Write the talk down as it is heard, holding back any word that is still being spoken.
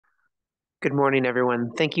Good morning, everyone.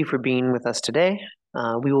 Thank you for being with us today.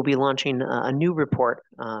 We will be launching a new report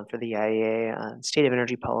for the IEA State of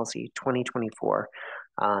Energy Policy 2024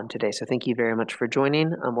 today. So thank you very much for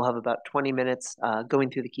joining. We'll have about 20 minutes going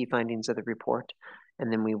through the key findings of the report,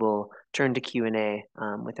 and then we will turn to Q&A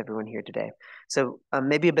with everyone here today. So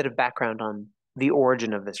maybe a bit of background on the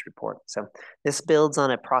origin of this report. So this builds on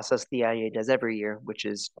a process the IEA does every year, which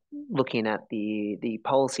is looking at the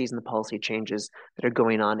policies and the policy changes that are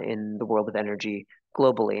going on in the world of energy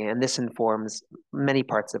globally. And this informs many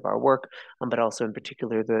parts of our work, but also in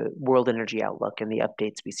particular the world energy outlook and the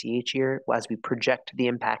updates we see each year as we project the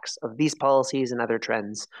impacts of these policies and other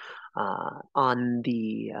trends on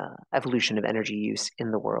the evolution of energy use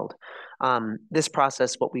in the world. This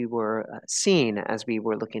process, what we were seeing as we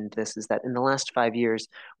were looking into this is that in the last 5 years,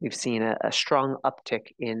 we've seen a strong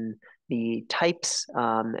uptick in the types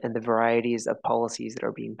and the varieties of policies that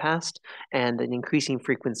are being passed, and an increasing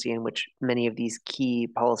frequency in which many of these key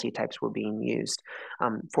policy types were being used.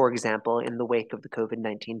 For example, in the wake of the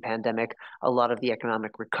COVID-19 pandemic, a lot of the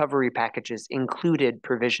economic recovery packages included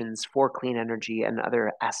provisions for clean energy and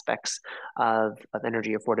other aspects of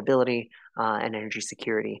energy affordability and energy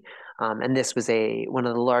security. And this was one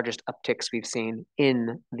of the largest upticks we've seen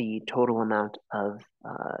in the total amount of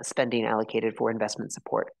spending allocated for investment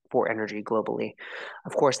support for energy globally.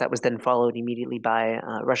 Of course, that was then followed immediately by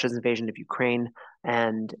Russia's invasion of Ukraine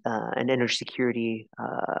and an energy security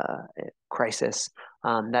crisis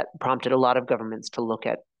that prompted a lot of governments to look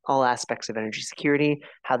at all aspects of energy security,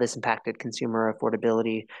 how this impacted consumer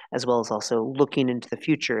affordability, as well as also looking into the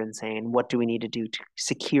future and saying, what do we need to do to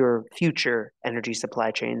secure future energy supply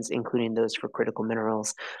chains, including those for critical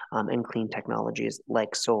minerals and clean technologies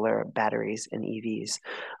like solar, batteries, and EVs.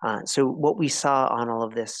 So what we saw on all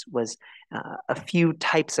of this was a few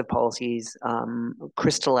types of policies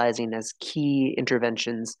crystallizing as key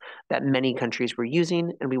interventions that many countries were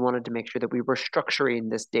using, and we wanted to make sure that we were structuring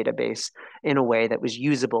this database in a way that was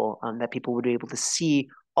usable, that people would be able to see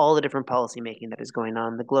all the different policy making that is going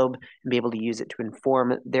on in the globe and be able to use it to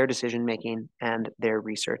inform their decision making and their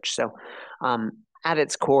research. So at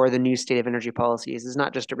its core, the new State of Energy Policies is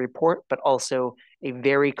not just a report, but also a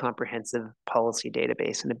very comprehensive policy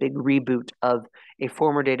database and a big reboot of a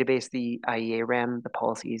former database the IEA ran, the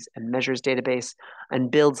Policies and Measures database,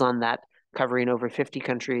 and builds on that, covering over 50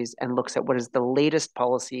 countries and looks at what is the latest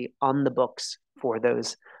policy on the books for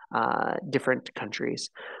those different countries.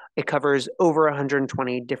 It covers over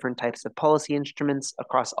 120 different types of policy instruments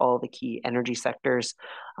across all the key energy sectors.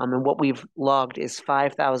 And what we've logged is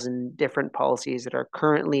 5,000 different policies that are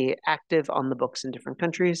currently active on the books in different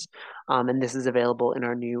countries. And this is available in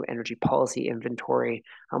our new energy policy inventory,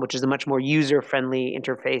 which is a much more user-friendly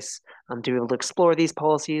interface to be able to explore these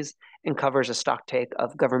policies, and covers a stock take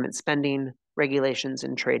of government spending, regulations,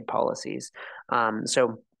 and trade policies.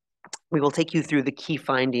 So we will take you through the key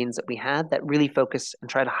findings that we had that really focus and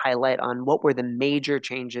try to highlight on what were the major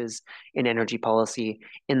changes in energy policy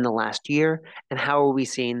in the last year, and how are we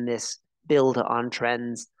seeing this build on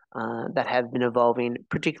trends that have been evolving,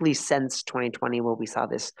 particularly since 2020, where we saw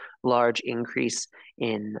this large increase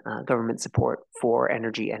in government support for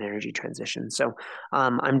energy and energy transition. So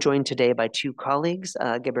I'm joined today by two colleagues,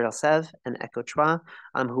 Gabriel Sev and Echo Chua,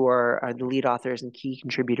 who are the lead authors and key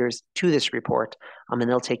contributors to this report, and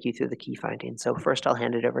they'll take you through the key findings. So first, I'll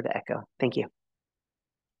hand it over to Echo. Thank you.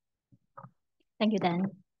 Thank you, Dan.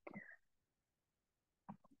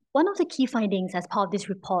 One of the key findings as part of this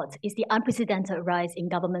report is the unprecedented rise in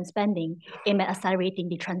government spending aimed at accelerating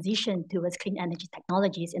the transition towards clean energy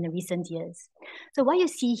technologies in the recent years. So what you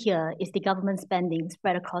see here is the government spending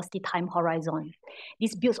spread across the time horizon.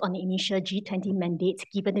 This builds on the initial G20 mandate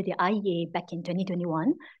given to the IEA back in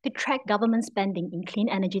 2021 to track government spending in clean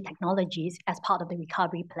energy technologies as part of the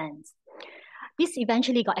recovery plans. This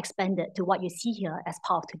eventually got expanded to what you see here as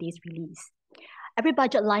part of today's release. Every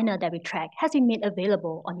budget liner that we track has been made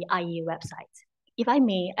available on the IEA website. If I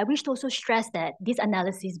may, I wish to also stress that this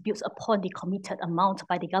analysis builds upon the committed amount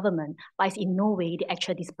by the government, but is in no way the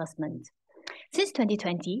actual disbursement. Since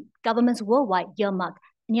 2020, governments worldwide earmarked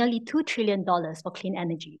nearly $2 trillion for clean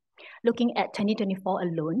energy. Looking at 2024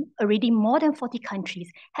 alone, already more than 40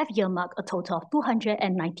 countries have earmarked a total of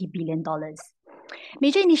 $290 billion.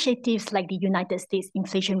 Major initiatives like the United States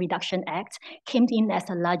Inflation Reduction Act came in as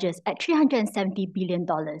the largest at $370 billion.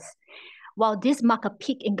 While this marked a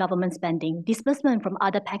peak in government spending, disbursement from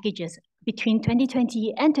other packages between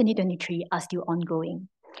 2020 and 2023 are still ongoing.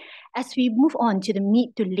 As we move on to the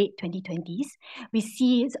mid to late 2020s, we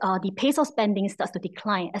see the pace of spending starts to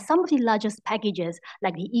decline as some of the largest packages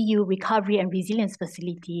like the EU Recovery and Resilience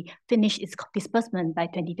Facility finish its disbursement by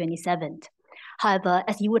 2027. However,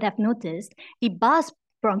 as you would have noticed, the bars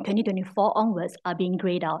from 2024 onwards are being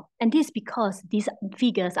grayed out. And this is because these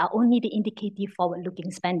figures are only the indicative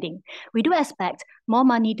forward-looking spending. We do expect more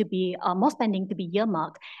spending to be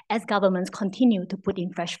earmarked as governments continue to put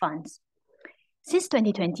in fresh funds. Since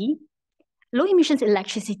 2020, low emissions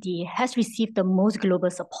electricity has received the most global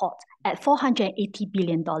support at $480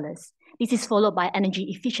 billion. This is followed by energy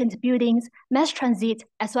efficient buildings, mass transit,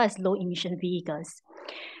 as well as low emission vehicles.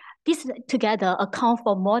 These together account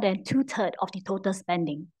for more than 2/3 of the total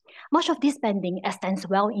spending. Much of this spending extends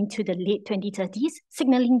well into the late 2030s,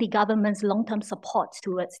 signaling the government's long-term support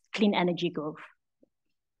towards clean energy growth.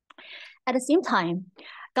 At the same time,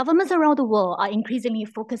 governments around the world are increasingly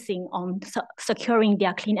focusing on securing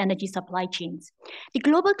their clean energy supply chains. The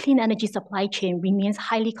global clean energy supply chain remains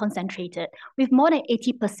highly concentrated, with more than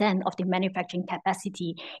 80% of the manufacturing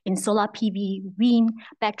capacity in solar PV, wind,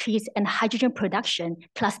 batteries, and hydrogen production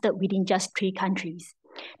clustered within just 3 countries.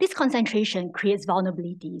 This concentration creates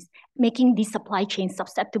vulnerabilities, making these supply chains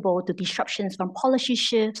susceptible to disruptions from policy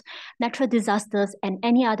shifts, natural disasters, and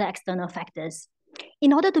any other external factors.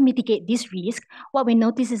 In order to mitigate this risk, what we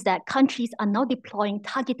notice is that countries are now deploying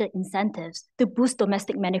targeted incentives to boost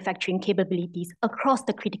domestic manufacturing capabilities across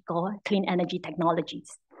the critical clean energy technologies.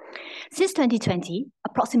 Since 2020,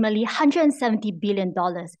 approximately $170 billion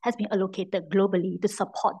has been allocated globally to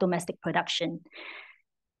support domestic production.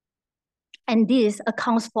 And this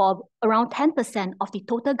accounts for around 10% of the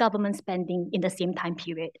total government spending in the same time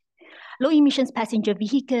period. Low emissions passenger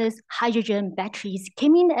vehicles, hydrogen, batteries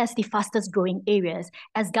came in as the fastest growing areas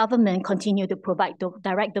as government continue to provide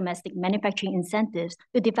direct domestic manufacturing incentives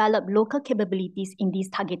to develop local capabilities in these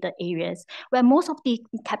targeted areas where most of the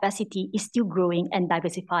capacity is still growing and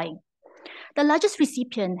diversifying. The largest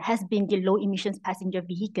recipient has been the low emissions passenger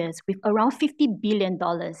vehicles with around $50 billion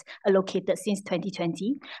allocated since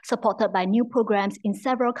 2020, supported by new programs in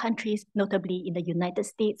several countries, notably in the United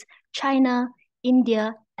States, China,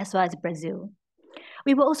 India, as well as Brazil.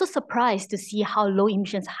 We were also surprised to see how low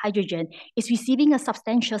emissions hydrogen is receiving a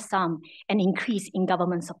substantial sum and increase in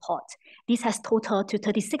government support. This has totaled to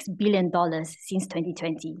 $36 billion since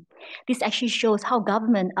 2020. This actually shows how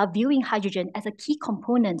governments are viewing hydrogen as a key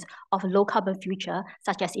component of a low carbon future,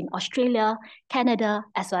 such as in Australia, Canada,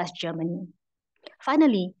 as well as Germany.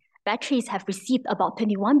 Finally, batteries have received about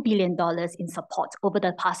 $21 billion in support over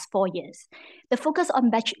the past 4 years. The focus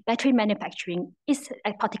on battery manufacturing is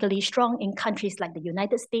particularly strong in countries like the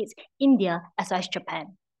United States, India, as well as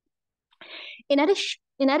Japan. In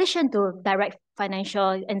addition to direct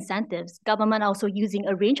financial incentives, government are also using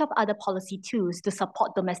a range of other policy tools to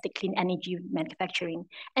support domestic clean energy manufacturing.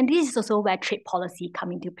 And this is also where trade policy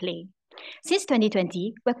come into play. Since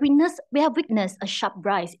 2020, we have witnessed a sharp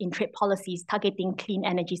rise in trade policies targeting clean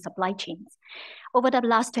energy supply chains. Over the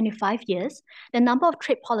last 25 years, the number of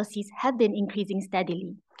trade policies have been increasing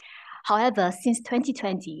steadily. However, since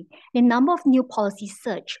 2020, the number of new policies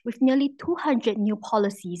surged, with nearly 200 new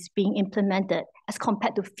policies being implemented as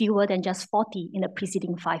compared to fewer than just 40 in the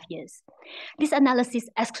preceding 5 years. This analysis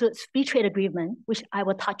excludes free trade agreement, which I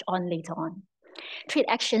will touch on later on. Trade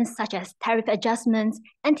actions such as tariff adjustments,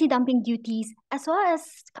 anti-dumping duties, as well as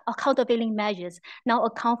countervailing measures now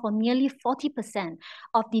account for nearly 40%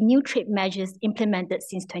 of the new trade measures implemented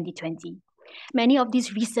since 2020. Many of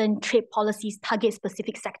these recent trade policies target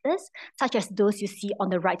specific sectors, such as those you see on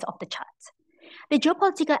the right of the chart. The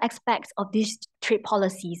geopolitical aspects of these trade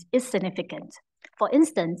policies is significant. For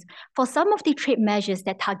instance, for some of the trade measures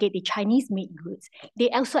that target the Chinese-made goods, they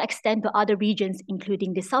also extend to other regions,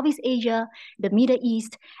 including the Southeast Asia, the Middle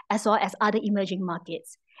East, as well as other emerging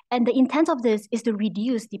markets. And the intent of this is to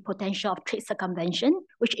reduce the potential of trade circumvention,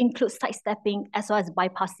 which includes sidestepping as well as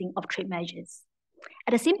bypassing of trade measures.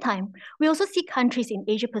 At the same time, we also see countries in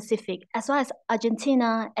Asia-Pacific, as well as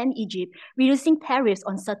Argentina and Egypt, reducing tariffs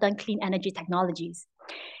on certain clean energy technologies.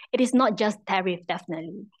 It is not just tariff,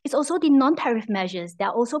 definitely. It's also the non-tariff measures that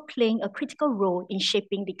are also playing a critical role in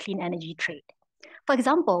shaping the clean energy trade. For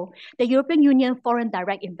example, the European Union Foreign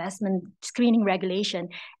Direct Investment Screening Regulation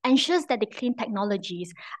ensures that the clean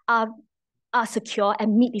technologies are secure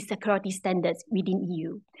and meet the security standards within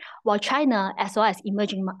EU, while China, as well as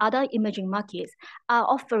other emerging markets, are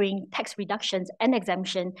offering tax reductions and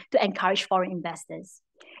exemption to encourage foreign investors.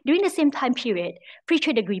 During the same time period, free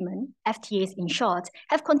trade agreement, FTAs in short,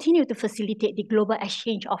 have continued to facilitate the global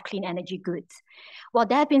exchange of clean energy goods. While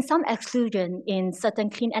there have been some exclusion in certain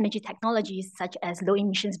clean energy technologies, such as low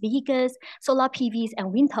emissions vehicles, solar PVs,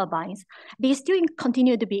 and wind turbines, they still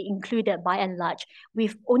continue to be included by and large,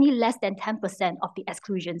 with only less than 10% of the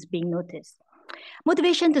exclusions being noticed.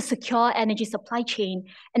 Motivation to secure energy supply chain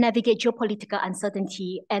and navigate geopolitical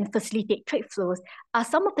uncertainty and facilitate trade flows are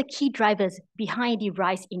some of the key drivers behind the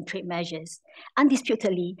rise in trade measures.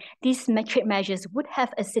 Undisputedly, these trade measures would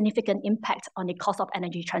have a significant impact on the cost of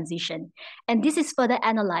energy transition. And this is further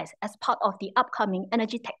analyzed as part of the upcoming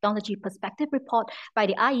Energy Technology Perspective report by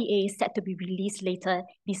the IEA set to be released later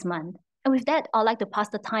this month. And with that, I'd like to pass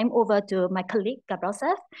the time over to my colleague, Gabriel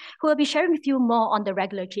Cerf, who will be sharing with you more on the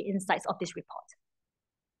regulatory insights of this report.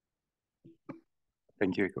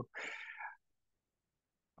 Thank you, Iko.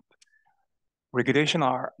 Regulation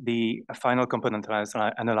are the final component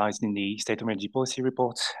analyzed in the State of Energy Policy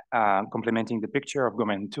report, complementing the picture of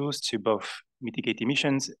government tools to both mitigate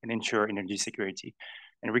emissions and ensure energy security.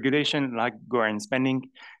 And regulation, like government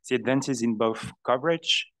spending, see advances in both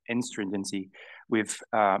coverage and stringency, with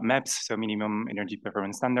MAPS, so minimum energy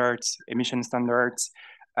performance standards, emission standards,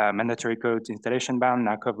 mandatory code installation ban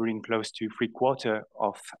now covering close to 3/4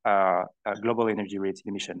 of global energy-related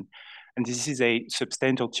emission. And this is a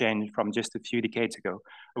substantial change from just a few decades ago.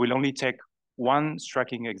 I will only take one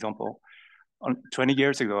striking example. 20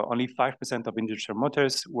 years ago, only 5% of industrial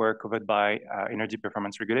motors were covered by energy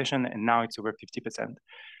performance regulation, and now it's over 50%.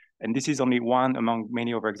 And this is only one among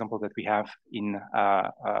many other examples that we have in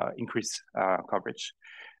increased coverage.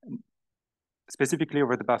 Specifically,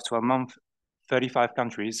 over the past 12 months, 35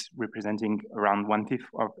 countries representing around 1/5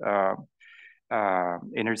 of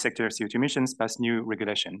energy sector CO2 emissions passed new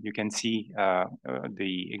regulation. You can see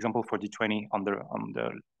the example for G20 on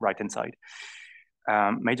the right-hand side.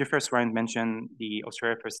 Major first round mentioned the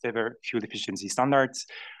Australia first ever fuel efficiency standards,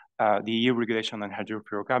 the EU regulation on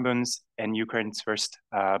hydrofluorocarbons, and Ukraine's first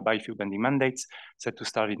biofuel blending mandates set to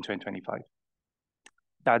start in 2025.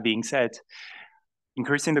 That being said,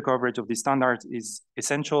 increasing the coverage of these standards is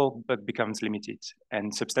essential, but becomes limited,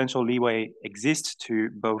 and substantial leeway exists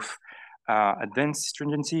to both advance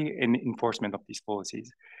stringency and enforcement of these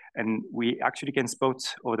policies. And we actually can spot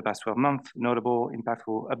over the past 12 months, notable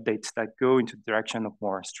impactful updates that go into the direction of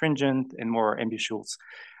more stringent and more ambitious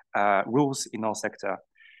rules in our sector.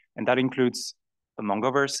 And that includes, among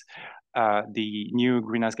others, the new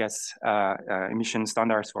greenhouse gas emission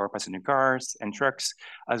standards for passenger cars and trucks,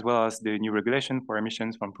 as well as the new regulation for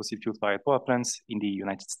emissions from fossil fuel-fired power plants in the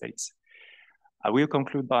United States. I will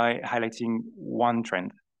conclude by highlighting one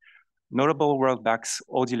trend. Notable rollbacks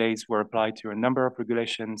or delays were applied to a number of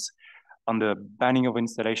regulations on the banning of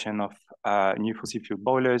installation of new fossil fuel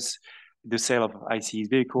boilers, the sale of ICE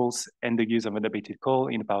vehicles, and the use of unabated coal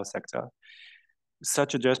in the power sector.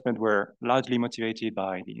 Such adjustments were largely motivated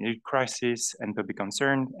by the energy crisis and public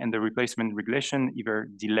concern, and the replacement regulation either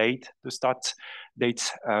delayed the start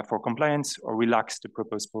date for compliance or relaxed the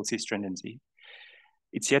proposed policy stringency.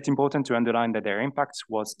 It's yet important to underline that their impact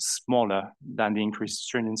was smaller than the increased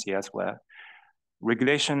stringency elsewhere.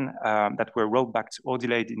 Regulation that were rolled back or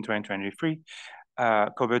delayed in 2023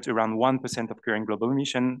 covered around 1% of current global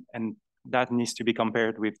emission, and that needs to be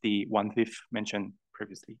compared with the 1/5 mentioned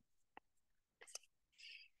previously.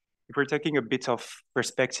 If we're taking a bit of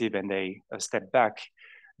perspective and a step back,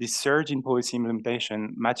 this surge in policy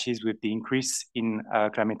implementation matches with the increase in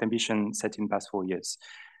climate ambition set in the past 4 years.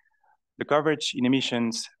 The coverage in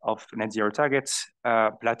emissions of net zero targets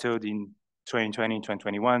plateaued in 2020,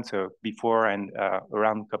 2021, so before and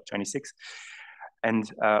around COP26.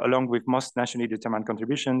 And along with most nationally determined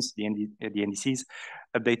contributions, the NDCs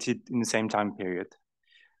updated in the same time period.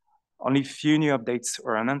 Only few new updates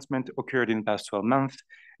or announcements occurred in the past 12 months,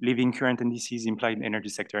 leaving current NDCs implied energy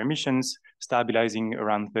sector emissions stabilizing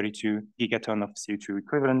around 32 gigaton of CO2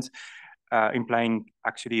 equivalent, implying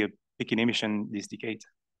actually a peak in emission this decade.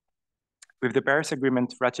 With the Paris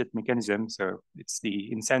Agreement ratchet mechanism, so it's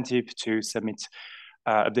the incentive to submit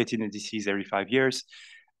updated NDCs every 5 years,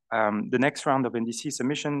 the next round of NDC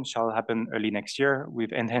submission shall happen early next year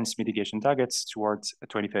with enhanced mitigation targets towards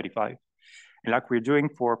 2035. And like we're doing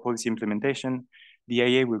for policy implementation, the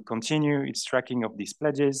IEA will continue its tracking of these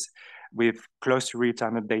pledges with close to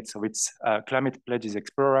real-time updates of its Climate Pledges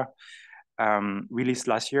Explorer, released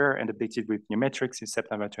last year and updated with new metrics in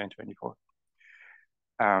September 2024.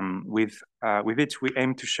 With it, we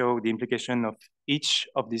aim to show the implication of each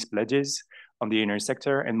of these pledges on the energy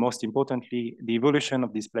sector, and most importantly, the evolution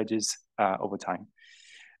of these pledges over time.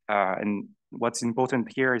 And what's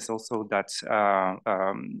important here is also that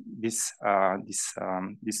this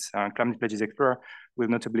Climate Pledges Explorer will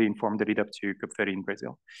notably inform the lead up to COP30 in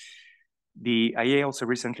Brazil. The IEA also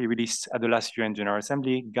recently released at the last UN General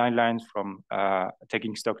Assembly guidelines from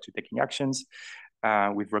taking stock to taking actions,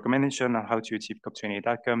 with recommendation on how to achieve COP28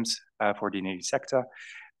 outcomes for the energy sector.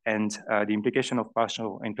 and the implication of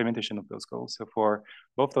partial implementation of those goals. So for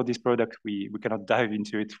both of these products, we cannot dive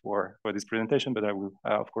into it for this presentation, but I will,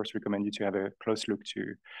 of course, recommend you to have a close look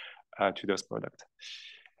to those products.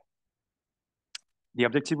 The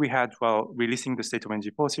objective we had while releasing the State of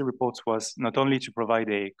Energy Policy reports was not only to provide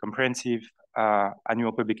a comprehensive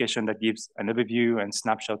annual publication that gives an overview and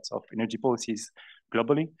snapshots of energy policies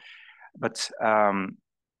globally, but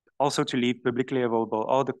also to leave publicly available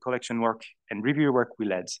all the collection work and review work we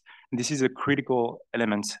led. And this is a critical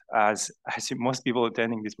element, as most people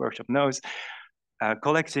attending this workshop knows.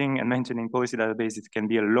 Collecting and maintaining policy databases can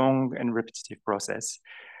be a long and repetitive process.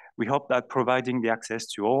 We hope that providing the access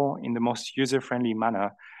to all in the most user-friendly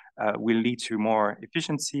manner will lead to more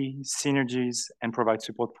efficiency, synergies, and provide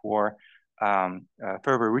support for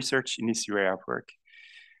further research in this area of work.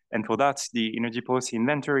 And for that, the Energy Policy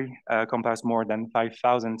Inventory comprises more than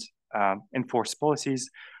 5,000 enforced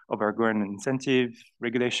policies over government incentive,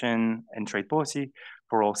 regulation, and trade policy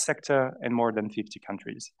for all sector and more than 50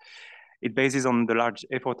 countries. It bases on the large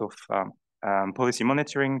effort of policy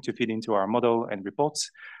monitoring to feed into our model and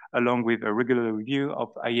reports, along with a regular review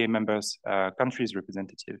of IEA members' countries'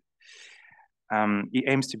 representative. It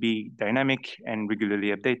aims to be dynamic and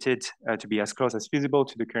regularly updated to be as close as feasible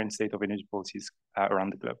to the current state of energy policies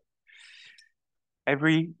around the globe.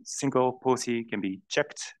 Every single policy can be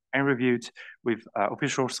checked and reviewed with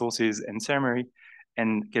official sources and summary,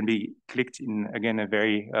 and can be clicked in, again, a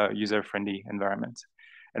very user-friendly environment.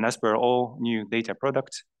 And as per all new data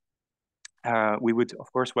products, we would, of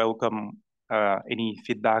course, welcome any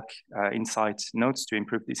feedback, insights, notes to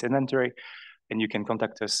improve this inventory. And you can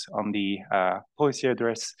contact us on the policy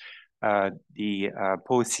address,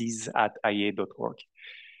 policies@iea.org.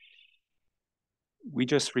 We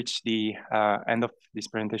just reached the end of this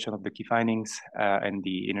presentation of the key findings and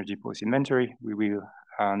the energy policy inventory. We will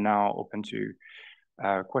now open to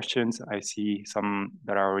questions. I see some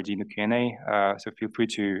that are already in the Q&A, so feel free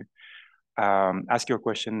to ask your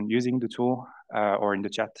question using the tool or in the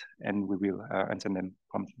chat, and we will answer them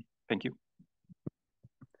promptly. Thank you.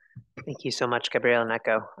 Thank you so much, Gabriel and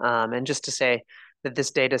Echo. And just to say that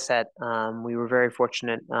this data set, we were very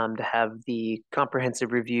fortunate to have the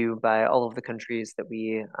comprehensive review by all of the countries that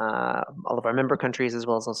we, all of our member countries, as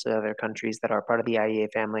well as also other countries that are part of the IEA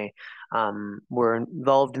family, were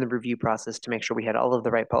involved in the review process to make sure we had all of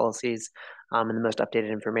the right policies and the most updated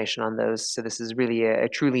information on those. So this is really a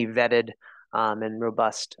truly vetted and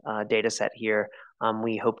robust data set here.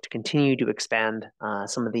 We hope to continue to expand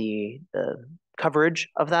some of the coverage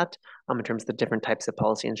of that in terms of the different types of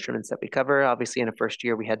policy instruments that we cover. Obviously, in a first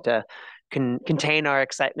year, we had to contain our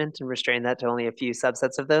excitement and restrain that to only a few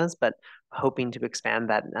subsets of those, but hoping to expand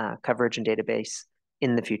that coverage and database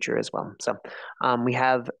in the future as well. So we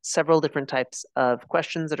have several different types of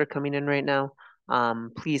questions that are coming in right now.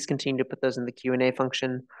 Please continue to put those in the Q&A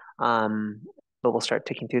function, but we'll start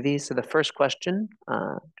ticking through these. So the first question,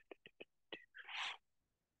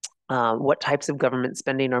 what types of government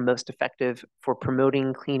spending are most effective for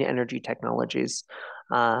promoting clean energy technologies?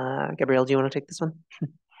 Gabriel, do you want to take this one? You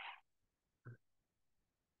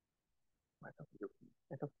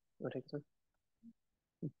want to take this one?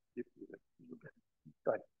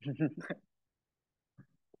 Go ahead.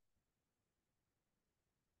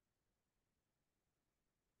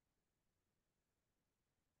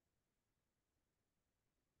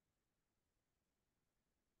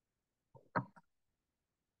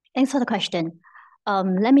 Thanks for the question.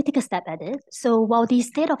 Let me take a step at it. So while the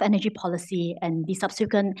State of Energy Policy and the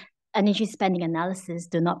subsequent energy spending analysis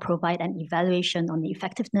do not provide an evaluation on the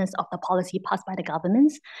effectiveness of the policy passed by the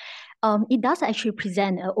governments, it does actually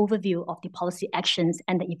present an overview of the policy actions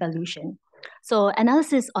and the evaluation. So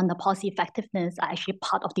analysis on the policy effectiveness are actually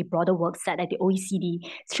part of the broader work set at the OECD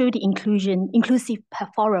through the inclusive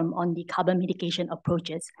forum on the carbon mitigation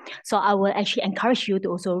approaches. So I will actually encourage you to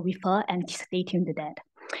also refer and stay tuned to that.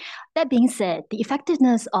 That being said, the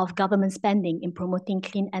effectiveness of government spending in promoting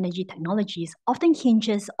clean energy technologies often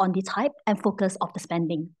hinges on the type and focus of the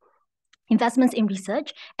spending. Investments in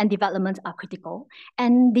research and development are critical,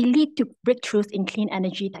 and they lead to breakthroughs in clean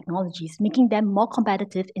energy technologies, making them more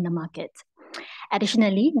competitive in the market.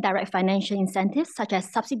 Additionally, direct financial incentives such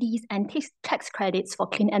as subsidies and tax credits for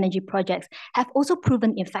clean energy projects have also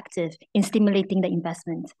proven effective in stimulating the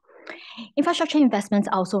investment. Infrastructure investments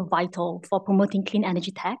are also vital for promoting clean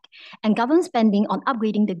energy tech, and government spending on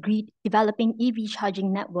upgrading the grid, developing EV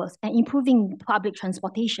charging networks, and improving public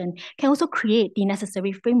transportation can also create the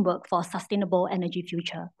necessary framework for a sustainable energy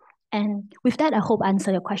future. And with that, I hope I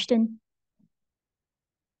answered your question.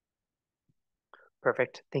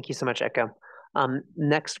 Perfect. Thank you so much, Echo.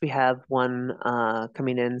 Next, we have one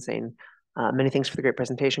coming in saying, Many thanks for the great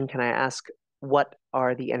presentation. Can I ask, what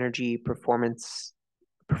are the energy performance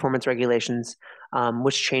regulations?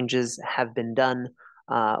 Which changes have been done?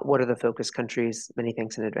 What are the focus countries? Many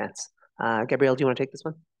thanks in advance. Gabriel, do you want to take this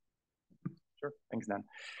one? Sure, thanks, Dan.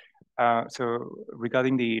 So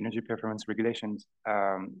regarding the energy performance regulations,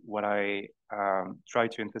 what I try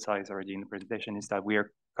to emphasize already in the presentation is that we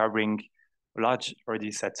are covering large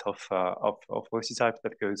already sets of policy types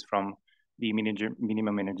that goes from the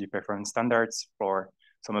minimum energy performance standards for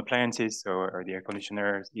some appliances, or the air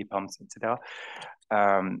conditioners, heat pumps, etc.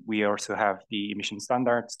 We also have the emission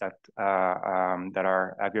standards that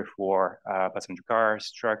are either for passenger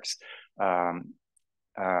cars, trucks, and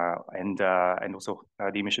also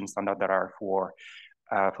the emission standard that are for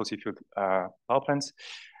fossil fuel power plants.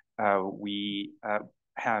 We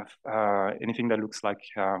have anything that looks like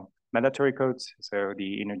mandatory codes. So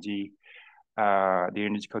the energy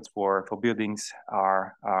codes for buildings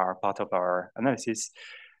are part of our analysis,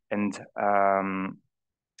 and I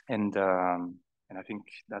think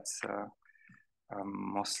that's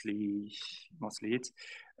mostly it.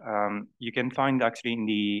 You can find actually in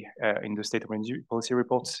the State of Energy Policy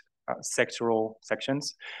reports sectoral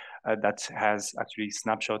sections that has actually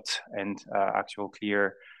snapshot and actual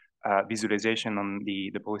clear visualization on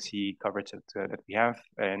the policy coverage that we have,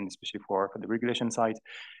 and especially for the regulation side.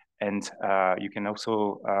 And you can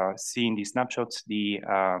also see in the snapshots the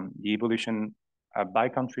evolution by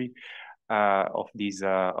country of these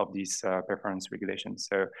performance regulations.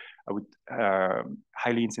 So I would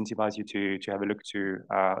highly incentivize you to have a look to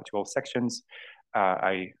all sections.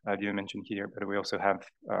 I didn't mention here, but we also have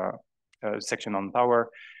a section on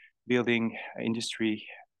power, building, industry,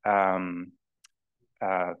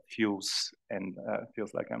 fuels, and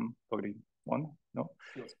feels like I'm voting one. No,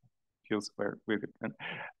 fuels we're good.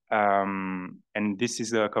 And this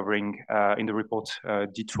is covering in the report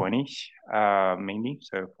D20 mainly,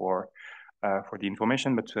 so for the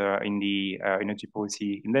information, but in the energy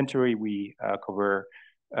policy inventory, we cover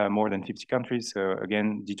more than 50 countries. So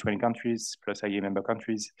again, G20 countries plus IEA member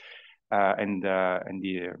countries, and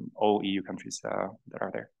the all EU countries that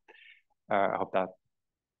are there. I hope that,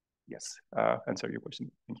 yes, answer your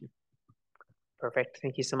question. Thank you. Perfect.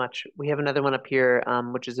 Thank you so much. We have another one up here,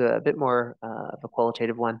 which is a bit more of a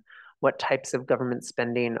qualitative one. What types of government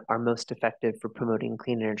spending are most effective for promoting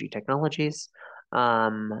clean energy technologies?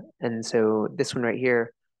 And so this one right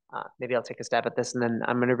here, maybe I'll take a stab at this, and then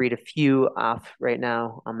I'm going to read a few off right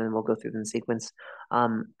now, and then we'll go through them in sequence.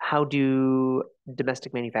 How do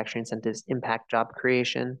domestic manufacturing incentives impact job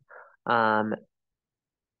creation? And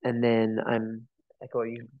then Echo, are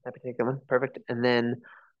you happy to take that one? Perfect. And then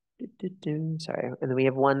sorry. And then we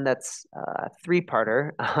have one that's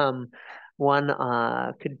three-parter. One,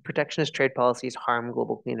 could protectionist trade policies harm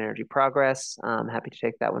global clean energy progress? Happy to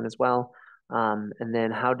take that one as well. And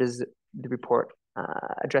then how does the report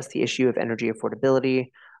address the issue of energy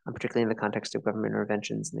affordability, particularly in the context of government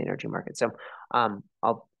interventions in the energy market? So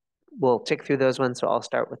we'll tick through those ones. So I'll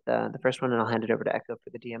start with the first one, and I'll hand it over to Echo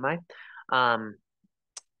for the DMI.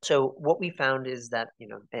 So what we found is that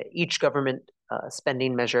each government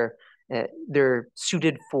spending measure, they're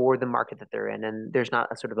suited for the market that they're in, and there's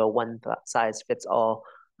not a sort of a one-size-fits-all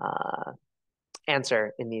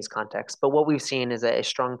answer in these contexts. But what we've seen is a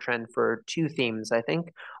strong trend for two themes, I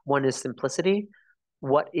think. One is simplicity.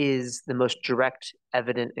 What is the most direct,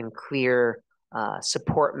 evident, and clear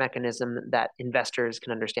support mechanism that investors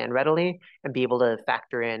can understand readily and be able to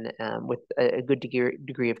factor in with a good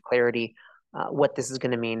degree of clarity what this is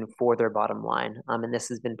going to mean for their bottom line. And this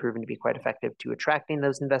has been proven to be quite effective to attracting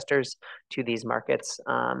those investors to these markets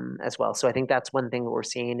as well. So I think that's one thing that we're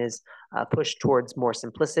seeing is push towards more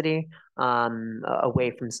simplicity,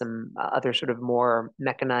 away from some other sort of more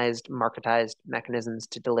mechanized, marketized mechanisms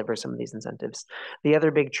to deliver some of these incentives. The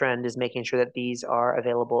other big trend is making sure that these are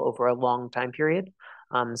available over a long time period.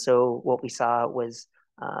 So what we saw was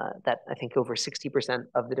that I think over 60%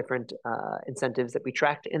 of the different incentives that we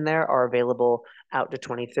tracked in there are available out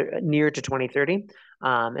to near to 2030.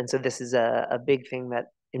 And so this is a big thing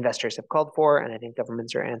that investors have called for, and I think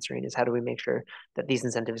governments are answering, is how do we make sure that these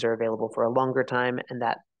incentives are available for a longer time, and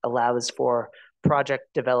that allows for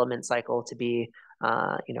project development cycle to be,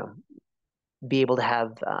 be able to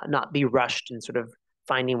have not be rushed and sort of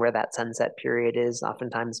finding where that sunset period is.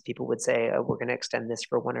 Oftentimes people would say, oh, we're going to extend this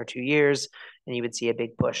for 1 or 2 years, and you would see a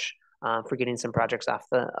big push for getting some projects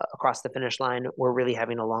across the finish line. We're really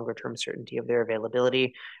having a longer term certainty of their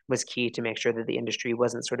availability was key to make sure that the industry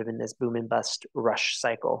wasn't sort of in this boom and bust rush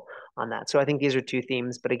cycle on that. So I think these are two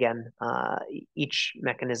themes, but again, each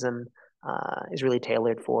mechanism is really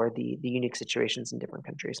tailored for the unique situations in different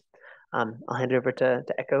countries. I'll hand it over to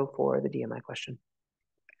Echo for the DMI question.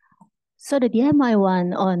 So the DMI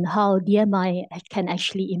one on how DMI can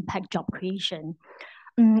actually impact job creation.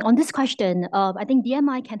 On this question, I think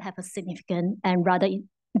DMI can have a significant and rather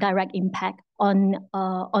direct impact on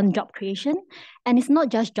job creation. And it's not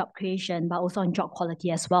just job creation, but also on job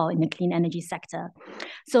quality as well in the clean energy sector.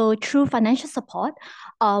 So through financial support,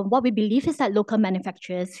 what we believe is that local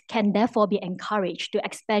manufacturers can therefore be encouraged to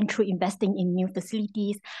expand through investing in new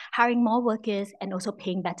facilities, hiring more workers, and also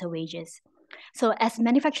paying better wages. So as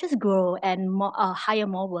manufacturers grow and hire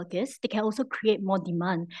more workers, they can also create more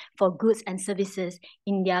demand for goods and services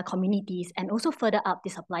in their communities and also further up the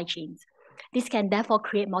supply chains. This can therefore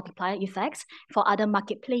create multiplier effects for other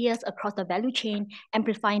market players across the value chain,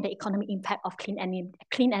 amplifying the economic impact of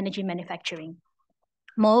clean energy manufacturing.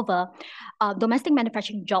 Moreover, domestic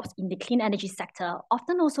manufacturing jobs in the clean energy sector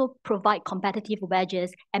often also provide competitive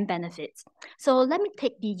wages and benefits. So let me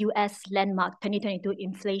take the US landmark 2022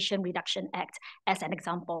 Inflation Reduction Act as an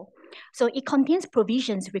example. So it contains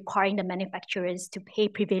provisions requiring the manufacturers to pay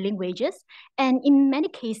prevailing wages, and in many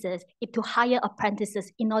cases, it to hire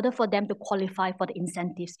apprentices in order for them to qualify for the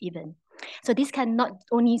incentives even. So this can not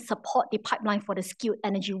only support the pipeline for the skilled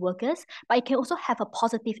energy workers, but it can also have a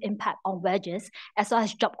positive impact on wages as well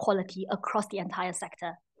as job quality across the entire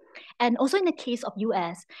sector. And also in the case of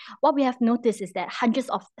US, what we have noticed is that hundreds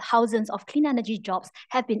of thousands of clean energy jobs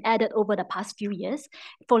have been added over the past few years,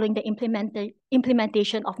 following the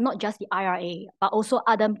implementation of not just the IRA, but also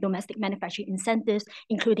other domestic manufacturing incentives,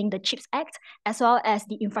 including the CHIPS Act, as well as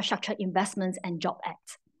the Infrastructure Investments and Jobs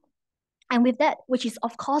Act. And with that, which is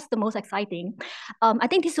of course the most exciting, I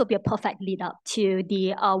think this will be a perfect lead up to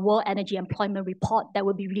the World Energy Employment Report that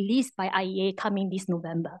will be released by IEA coming this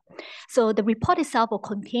November. So the report itself will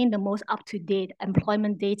contain the most up-to-date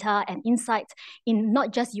employment data and insights in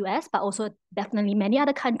not just US, but also definitely many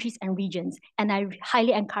other countries and regions. And I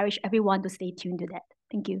highly encourage everyone to stay tuned to that.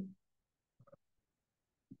 Thank you.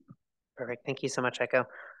 Perfect. Thank you so much, Echo.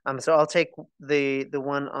 So I'll take the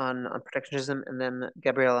one on protectionism, and then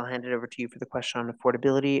Gabrielle, I'll hand it over to you for the question on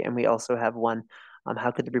affordability. And we also have one on how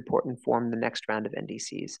could the report inform the next round of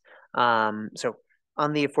NDCs. So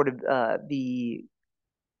on the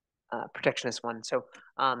protectionist one. So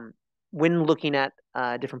when looking at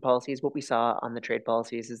different policies, what we saw on the trade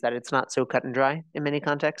policies is that it's not so cut and dry in many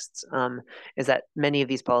contexts, is that many of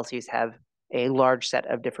these policies have a large set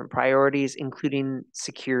of different priorities, including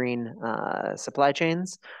securing supply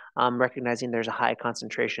chains, recognizing there's a high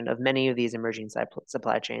concentration of many of these emerging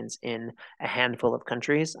supply chains in a handful of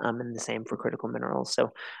countries, and the same for critical minerals.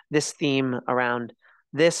 So this theme around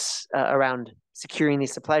around securing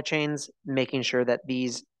these supply chains, making sure that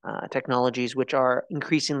these technologies, which are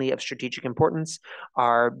increasingly of strategic importance,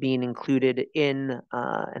 are being included in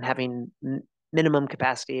and having minimum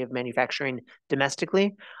capacity of manufacturing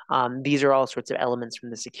domestically. These are all sorts of elements from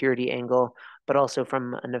the security angle, but also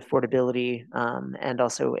from an affordability and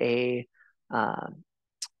also a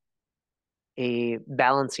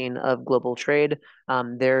balancing of global trade.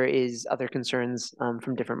 There is other concerns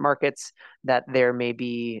from different markets that there may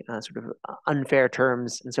be sort of unfair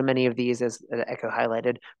terms. And so many of these, as Echo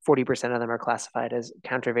highlighted, 40% of them are classified as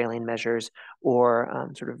countervailing measures or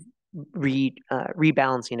sort of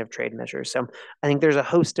rebalancing of trade measures. So I think there's a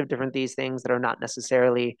host of different these things that are not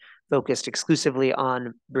necessarily focused exclusively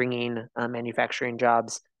on bringing manufacturing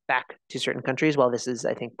jobs back to certain countries. While this is,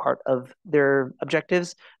 I think, part of their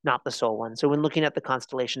objectives, not the sole one. So when looking at the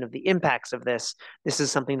constellation of the impacts of this, this is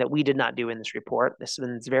something that we did not do in this report. This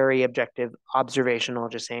one's very objective, observational,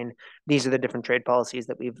 just saying these are the different trade policies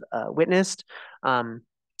that we've witnessed.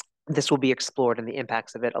 This will be explored and the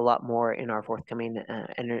impacts of it a lot more in our forthcoming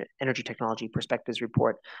Energy Technology Perspectives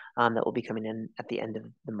report that will be coming in at the end of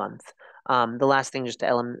the month. The last thing just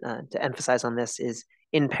to emphasize on this is,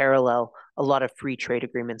 in parallel, a lot of free trade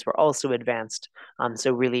agreements were also advanced.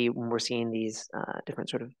 So really, when we're seeing these different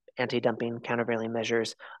sort of anti-dumping, countervailing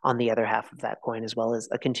measures on the other half of that coin, as well as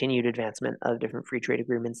a continued advancement of different free trade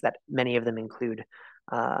agreements that many of them include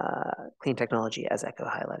clean technology, as Echo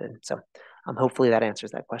highlighted. So hopefully that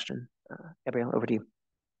answers that question. Gabrielle, over to you.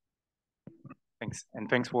 Thanks, and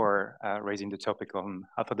thanks for raising the topic on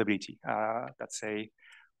affordability. That's a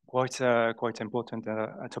quite important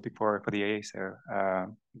topic for the IEA. So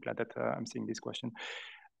I'm glad that I'm seeing this question.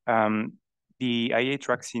 The IEA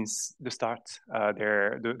tracks since the start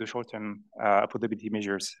the short-term affordability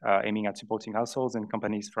measures aiming at supporting households and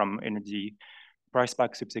companies from energy price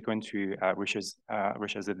spike subsequent to Russia's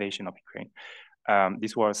invasion of Ukraine.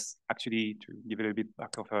 This was actually, to give a little bit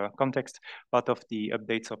back of context, part of the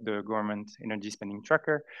updates of the government energy spending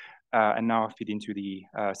tracker, and now feed into the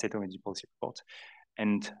State Energy Policy Report.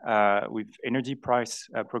 And with energy price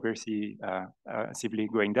progressively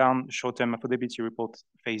going down, short-term affordability report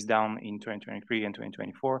phased down in 2023 and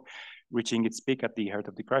 2024, reaching its peak at the heart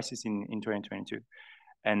of the crisis in 2022.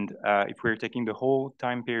 And if we're taking the whole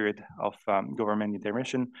time period of government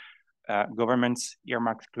intervention, governments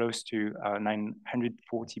earmarked close to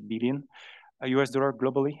 $940 billion US dollar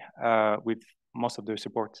globally, with most of the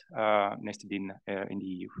support nested in the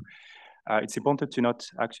EU. It's important to note,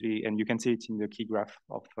 actually, and you can see it in the key graph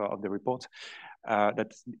of the report,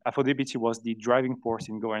 that affordability was the driving force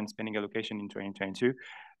in government spending allocation in 2022,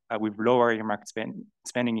 with lower earmarked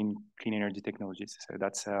spending in clean energy technologies. So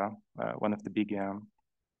that's one of the big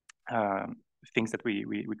things that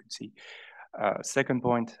we could see. Second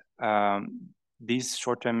point, these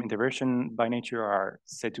short-term intervention by nature are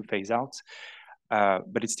set to phase out.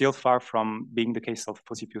 But it's still far from being the case of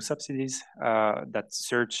fossil fuel subsidies that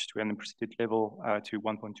surged to an unprecedented level to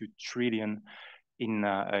 1.2 trillion in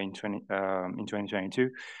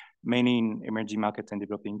 2022, mainly in emerging markets and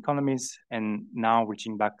developing economies, and now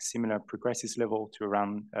reaching back similar pre-crisis level to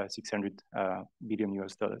around $600 billion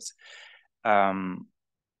US dollars.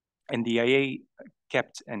 And the IEA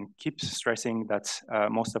kept and keeps stressing that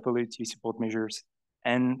most affordability support measures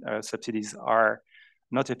and subsidies are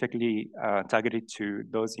not effectively targeted to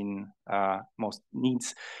those in most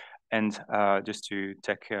needs. And just to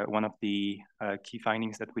take one of the key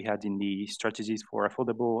findings that we had in the Strategies for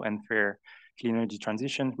Affordable and Fair Clean Energy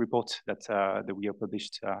Transition report that we have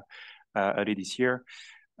published early this year,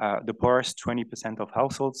 the poorest 20% of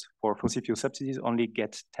households for fossil fuel subsidies only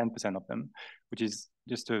get 10% of them, which is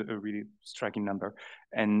just a really striking number.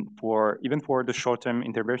 And even for the short-term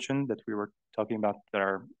intervention that we were talking about that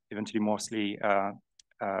are eventually mostly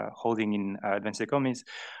holding in advanced economies,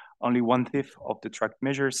 only 1/5 of the tracked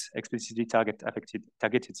measures explicitly targeted affected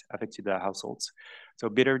households. So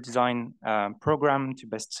better design program to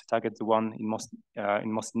best target the one in most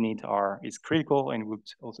need is critical, and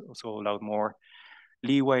would also allow more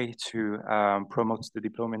leeway to promote the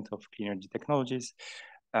deployment of clean energy technologies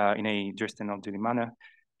in a just and orderly manner.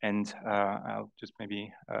 And I'll just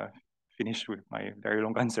maybe finish with my very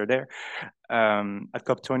long answer there. At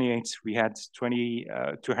COP28, we had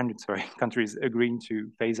 200 countries agreeing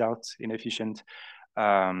to phase out inefficient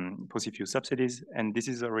fossil fuel subsidies, and this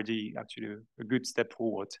is already actually a good step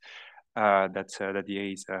forward that the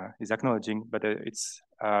IEA is acknowledging. But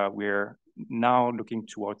we're now looking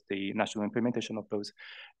towards the national implementation of those,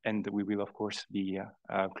 and we will of course be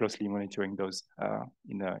closely monitoring those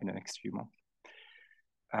in the next few months.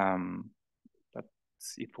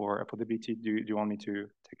 That's it for affordability. Do you want me to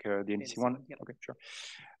take the NDC one? Yep. Okay, sure.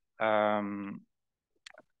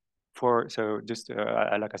 So just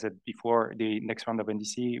like I said before, the next round of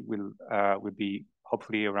NDC will be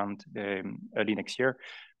hopefully around early next year,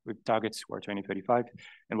 with targets for 2035.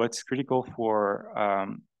 And what's critical for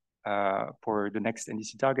the next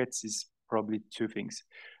NDC targets is probably two things.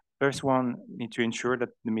 First one, we need to ensure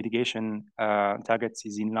that the mitigation targets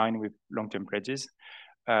is in line with long-term pledges,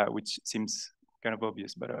 which seems kind of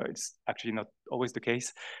obvious, but it's actually not always the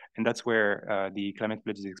case. And that's where the Climate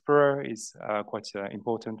Pledges Explorer is quite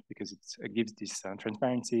important, because it gives this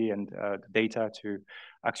transparency and the data to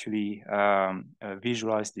actually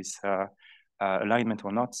visualize this alignment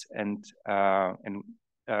or not. And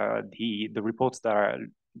the reports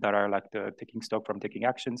that are like the taking stock from taking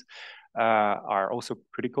actions are also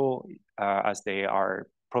critical, as they are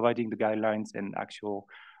providing the guidelines and actual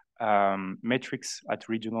metrics at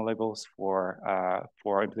regional levels for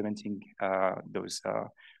implementing those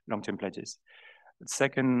long-term pledges. The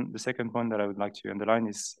second point that I would like to underline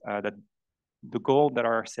is that the goals that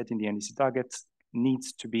are set in the NDC targets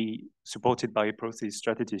needs to be supported by process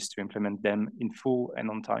strategies to implement them in full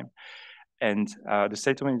and on time. And the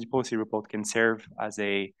State of Energy Policy Report can serve as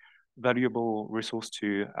a valuable resource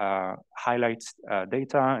to highlight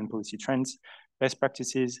data and policy trends, best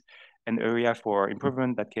practices, an area for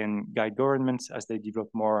improvement that can guide governments as they develop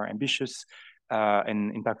more ambitious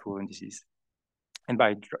and impactful indices. And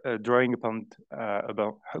by drawing upon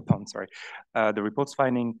the report's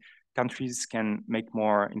finding, countries can make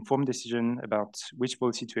more informed decisions about which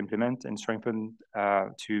policy to implement and strengthen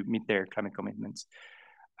to meet their climate commitments.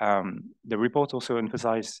 The report also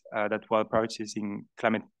emphasized that while prioritizing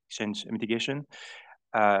climate change mitigation,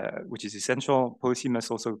 which is essential, policy must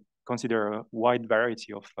also consider a wide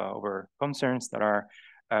variety of our concerns that are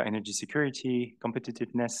energy security,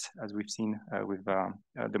 competitiveness, as we've seen with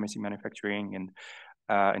domestic manufacturing and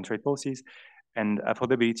trade policies, and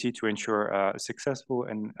affordability to ensure successful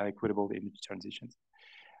and equitable energy transitions.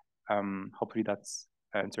 Hopefully that's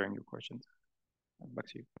answering your questions. Back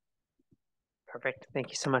to you. Perfect. Thank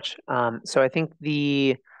you so much. So I think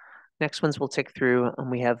the next ones we'll tick through,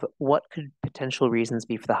 we have what could potential reasons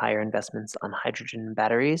be for the higher investments on hydrogen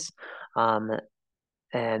batteries,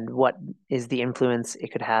 and what is the influence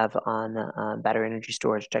it could have on battery energy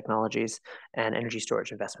storage technologies and energy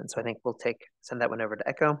storage investments. So I think we'll send that one over to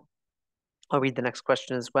Echo. I'll read the next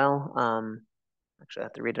question as well. Actually, I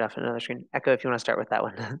have to read it off another screen. Echo, if you want to start with that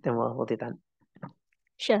one, then we'll do that.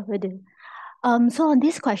 Sure, we'll do. So on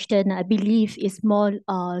this question, I believe it's more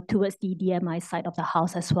towards the DMI side of the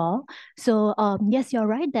house as well. So yes, you're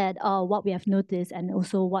right that what we have noticed and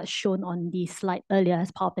also what's shown on the slide earlier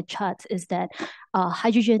as part of the charts is that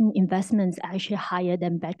hydrogen investments are actually higher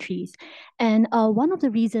than batteries. And one of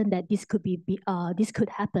the reasons that this could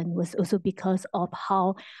happen was also because of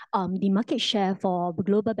how the market share for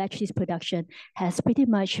global batteries production has pretty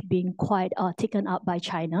much been quite taken up by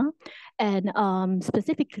China. And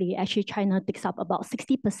specifically, actually, China takes up about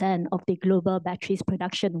 60% of the global batteries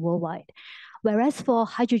production worldwide. Whereas for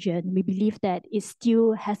hydrogen, we believe that it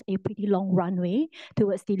still has a pretty long runway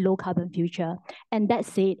towards the low carbon future. And that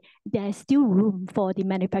said, there's still room for the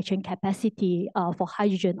manufacturing capacity for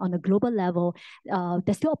hydrogen on a global level.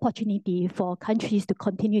 There's still opportunity for countries to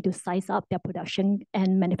continue to size up their production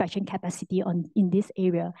and manufacturing capacity in this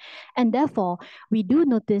area. And therefore, we do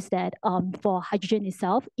notice that for hydrogen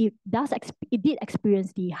itself, it did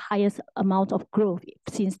experience the highest amount of growth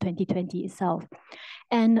since 2020 itself.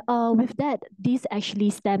 And with that, this actually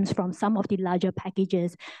stems from some of the larger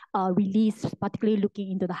packages released, particularly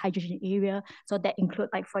looking into the hydrogen area. So that include,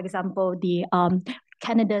 like, for example, the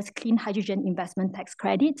Canada's Clean Hydrogen Investment Tax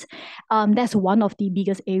Credits. That's one of the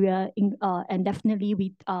biggest area, and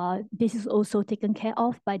definitely this is also taken care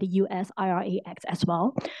of by the US IRA Act as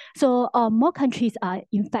well. So more countries are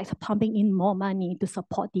in fact pumping in more money to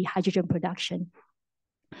support the hydrogen production.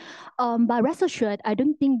 But rest assured, I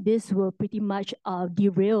don't think this will pretty much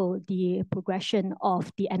derail the progression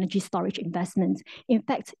of the energy storage investments. In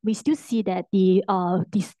fact, we still see that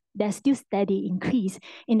there's still steady increase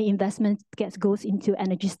in the investment that goes into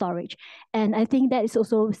energy storage. And I think that is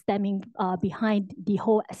also stemming behind the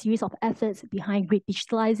whole series of efforts behind grid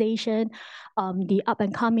digitalization, the up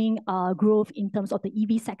and coming growth in terms of the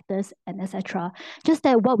EV sectors, and etc. Just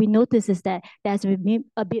that what we notice is that there's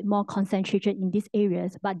a bit more concentration in these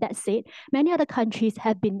areas. But that said, many other countries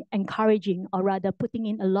have been encouraging, or rather putting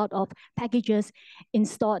in a lot of packages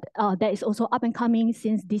installed that is also up and coming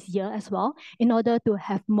since this year as well, in order to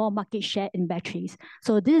have more market share in batteries.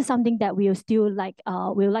 So this is something that we will like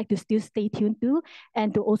to still stay tuned to,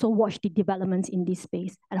 and to also watch the developments in this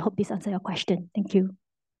space. And I hope this answers your question. Thank you.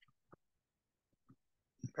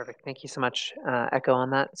 Perfect. Thank you so much, Echo, on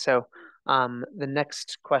that. So the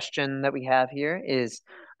next question that we have here is,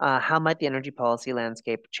 how might the energy policy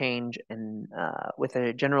landscape change with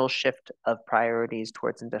a general shift of priorities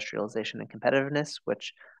towards industrialization and competitiveness,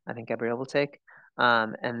 which I think Gabrielle will take.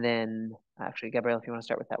 And then actually, Gabrielle, if you want to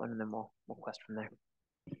start with that one, and then we'll quest from there.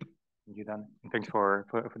 Thank you, Dan. Thanks for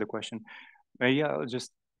the question. Yeah, I'll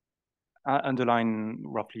just underline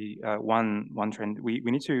roughly one trend. We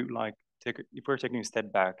need to if we're taking a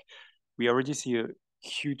step back, we already see a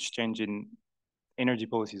huge change in energy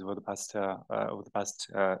policies over the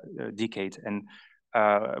past decade, and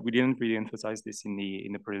we didn't really emphasize this in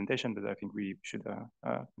the presentation, but I think we should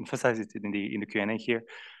emphasize it in the Q&A here.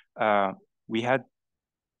 We had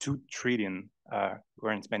 2 trillion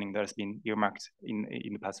foreign spending that has been earmarked in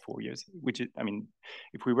the past 4 years, which is, I mean,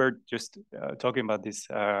 if we were just talking about this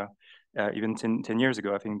even 10 years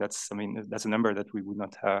ago, I think that's a number that we would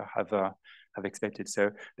not have expected.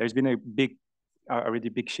 So there's been a already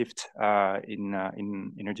big shift in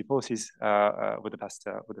energy policies over the past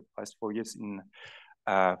 4 years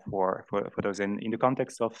for those. And in the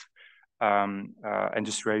context of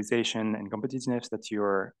industrialization and competitiveness that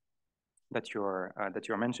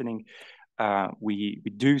you're mentioning, we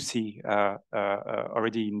do see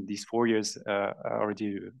already in these 4 years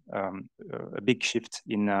already a big shift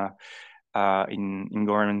in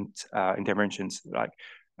government interventions. Like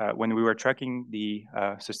when we were tracking the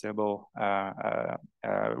sustainable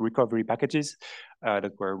recovery packages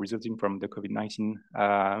that were resulting from the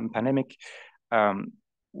COVID-19 pandemic,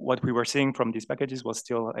 what we were seeing from these packages was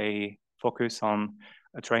still a focus on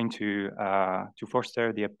trying to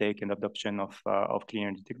foster the uptake and adoption of clean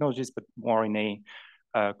energy technologies, but more in a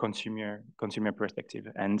consumer perspective.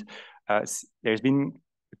 And there's been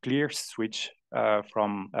a clear switch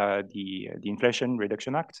from the Inflation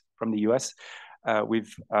Reduction Act from the US with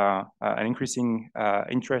an increasing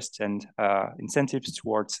interest and incentives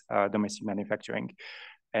towards domestic manufacturing.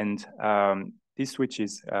 And this switch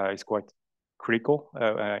is quite critical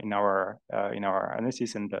in our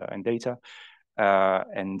analysis and data,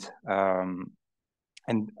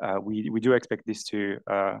 we do expect this to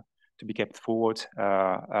be kept forward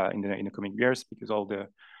in the coming years, because all the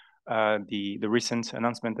recent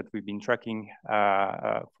announcement that we've been tracking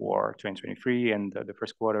for 2023 and the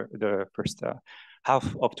first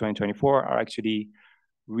half of 2024 are actually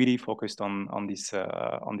really focused on this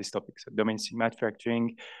topic, so domestic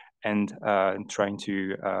manufacturing and trying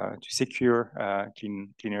to secure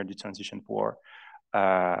clean energy transition for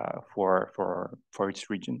its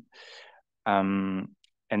region. And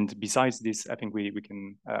besides this, I think we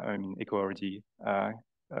can, I mean, Echo already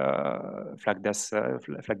flagged this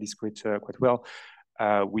quite well.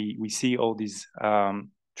 We see all these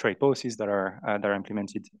trade policies that are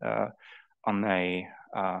implemented on an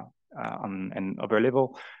upper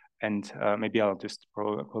level, and maybe I'll just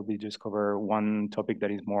probably just cover one topic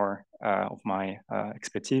that is more of my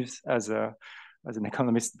expertise as an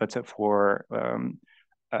economist. But for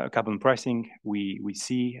carbon pricing, we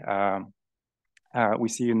see an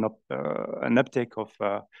uptake of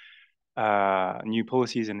new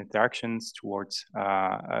policies and interactions towards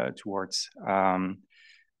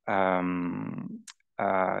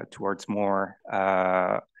more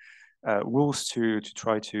rules to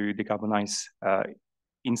try to decarbonize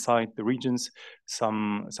inside the regions.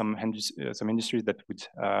 Some industries that would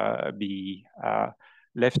be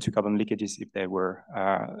left to carbon leakages if there were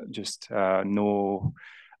just no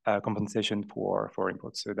compensation for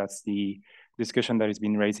imports. So that's the discussion that has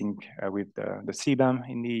been raising with the CBAM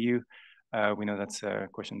in the EU. We know that's a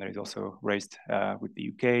question that is also raised with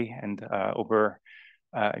the UK and over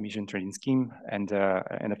emission trading scheme, and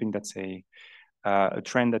I think that's a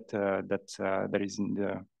trend that is in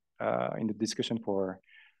the discussion for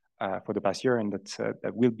the past year, and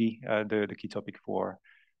that will be the key topic for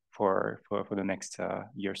the next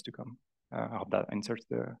years to come. I hope that answers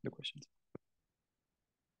the questions.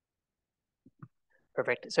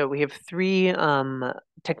 Perfect. So we have three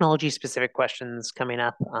technology-specific questions coming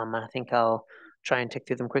up. I think I'll try and tick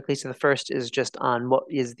through them quickly. So the first is just on what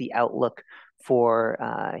is the outlook for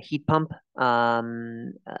heat pump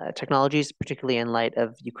technologies, particularly in light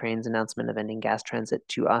of Ukraine's announcement of ending gas transit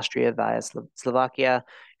to Austria via Slovakia,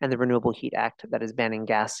 and the Renewable Heat Act that is banning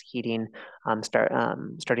gas heating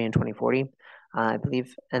starting in 2040. I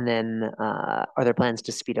believe. And then are there plans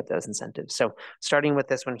to speed up those incentives? So starting with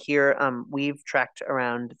this one here, we've tracked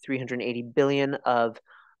around 380 billion of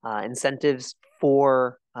incentives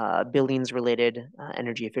for buildings-related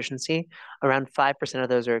energy efficiency. Around 5% of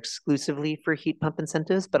those are exclusively for heat pump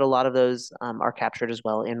incentives, but a lot of those are captured as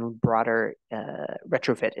well in broader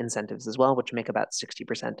retrofit incentives as well, which make about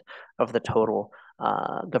 60% of the total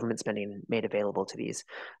government spending made available to these.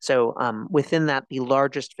 So within that, the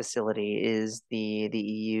largest facility is the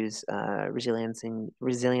EU's resilience and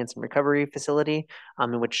recovery facility,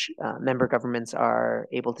 in which member governments are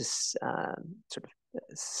able to sort of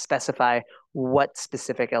specify what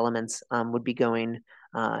specific elements would be going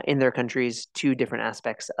in their countries to different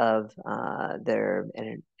aspects of their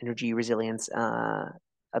energy resilience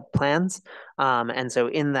plans. And so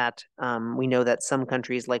in that, we know that some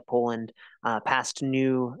countries like Poland passed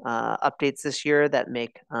new updates this year that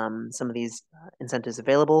make some of these incentives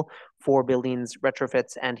available for buildings,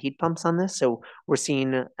 retrofits, and heat pumps on this. So we're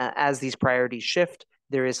seeing as these priorities shift,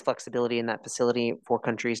 there is flexibility in that facility for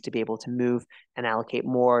countries to be able to move and allocate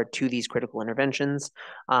more to these critical interventions.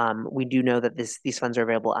 We do know that these funds are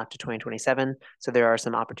available up to 2027, so there are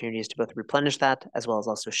some opportunities to both replenish that as well as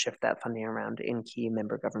also shift that funding around in key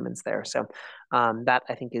member governments there. So that,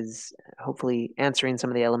 I think, is hopefully answering some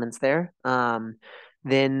of the elements there.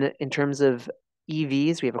 Then in terms of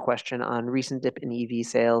EVs, we have a question on recent dip in EV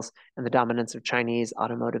sales and the dominance of Chinese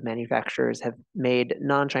automotive manufacturers have made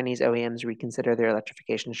non-Chinese OEMs reconsider their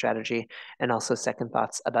electrification strategy, and also second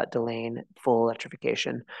thoughts about delaying full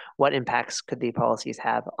electrification. What impacts could the policies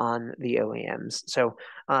have on the OEMs? So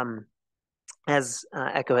as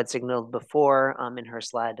Echo had signaled before in her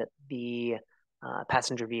slide, the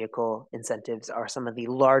passenger vehicle incentives are some of the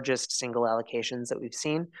largest single allocations that we've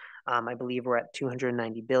seen. I believe we're at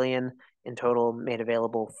 290 billion in total made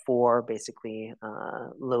available for basically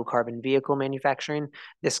low carbon vehicle manufacturing.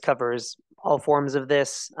 This covers all forms of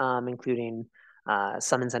this, including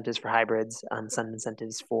some incentives for hybrids, some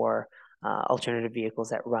incentives for alternative vehicles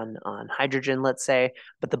that run on hydrogen, let's say,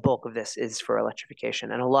 but the bulk of this is for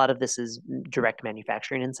electrification. And a lot of this is direct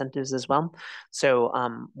manufacturing incentives as well. So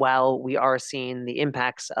while we are seeing the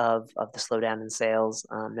impacts of the slowdown in sales,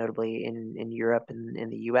 notably in Europe and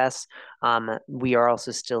in the US, we are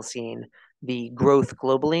also still seeing the growth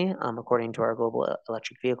globally, according to our global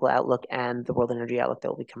electric vehicle outlook and the World Energy Outlook that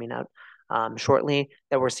will be coming out shortly,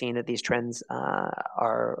 that we're seeing that these trends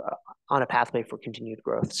are on a pathway for continued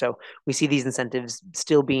growth. So we see these incentives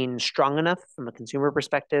still being strong enough from a consumer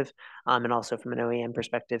perspective, and also from an OEM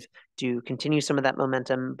perspective to continue some of that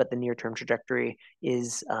momentum, but the near-term trajectory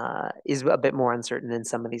is a bit more uncertain in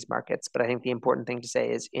some of these markets. But I think the important thing to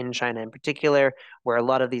say is in China in particular, where a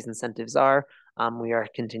lot of these incentives are, we are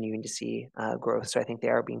continuing to see growth. So I think they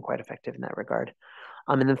are being quite effective in that regard.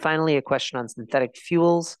 And then finally, a question on synthetic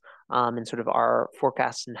fuels and sort of our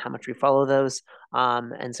forecasts and how much we follow those.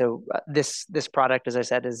 And so this product, as I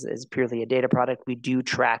said, is purely a data product. We do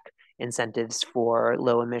track incentives for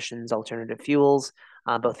low emissions alternative fuels,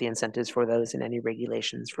 both the incentives for those and any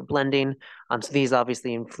regulations for blending. So these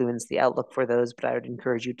obviously influence the outlook for those, but I would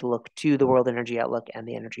encourage you to look to the World Energy Outlook and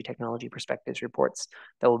the Energy Technology Perspectives reports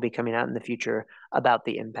that will be coming out in the future about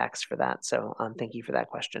the impacts for that. So thank you for that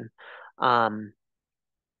question.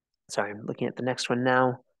 Sorry, I'm looking at the next one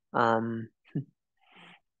now.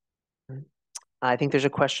 I think there's a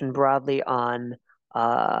question broadly on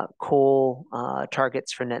coal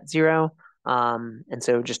targets for net zero. And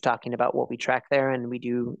so just talking about what we track there, and we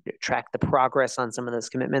do track the progress on some of those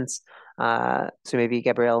commitments. So maybe,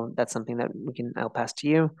 Gabrielle, that's something that I'll pass to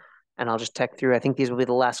you, and I'll just tech through. I think these will be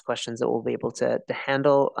the last questions that we'll be able to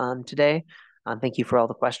handle today. Thank you for all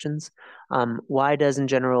the questions. Why does, in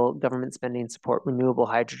general, government spending support renewable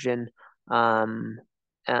hydrogen and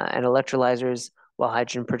electrolyzers, while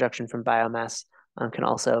hydrogen production from biomass can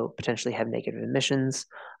also potentially have negative emissions?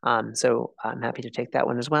 So I'm happy to take that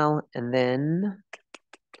one as well. And then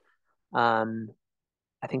I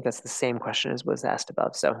think that's the same question as was asked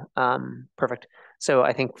above. So perfect. So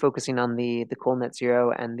I think focusing on the coal net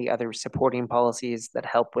zero and the other supporting policies that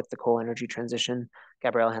help with the coal energy transition,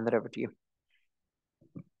 Gabrielle, I'll hand that over to you.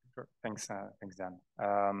 Sure. Thanks, Dan.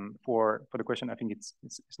 For the question, I think it's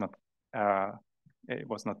not it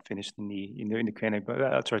was not finished in the Q&A, but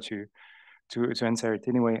I'll try to answer it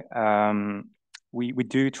anyway. We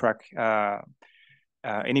do track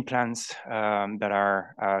any plans that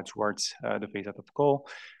are towards the phase out of coal,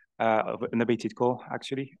 of unabated coal,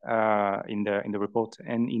 actually, in the report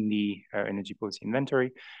and in the energy policy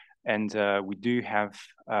inventory. And we do have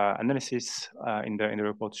analysis in the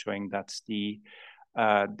report showing that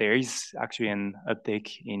there is actually an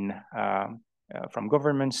uptake in from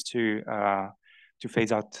governments to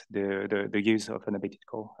phase out the use of unabated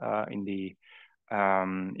coal in the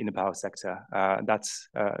power sector. That's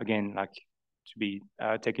again like to be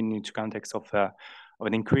taken into context of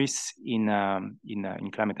an increase in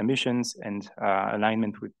climate ambitions and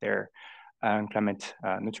alignment with their climate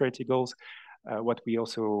neutrality goals. What we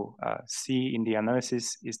also see in the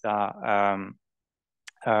analysis is that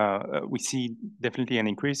we see definitely an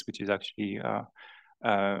increase, which is actually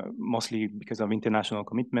mostly because of international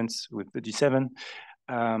commitments with the G7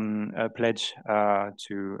 pledge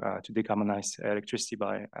to decarbonize electricity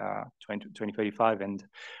by 2035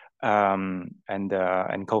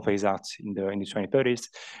 and coal phase out in the 2030s.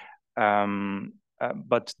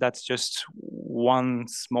 But that's just one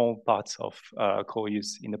small part of coal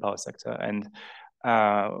use in the power sector, and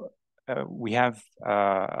we have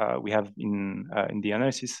in the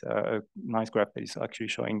analysis a nice graph that is actually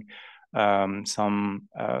showing some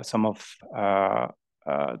of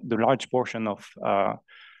the large portion of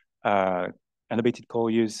unabated coal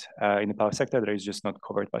use in the power sector that is just not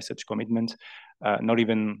covered by such commitment, not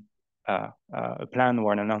even a plan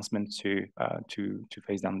or an announcement to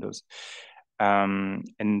phase down those.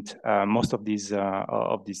 And most of these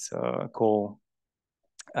coal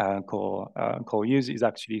use is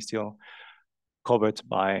actually still covered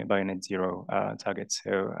by net zero targets.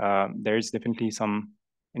 So there is definitely some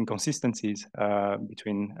inconsistencies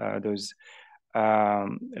between those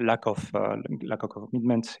lack of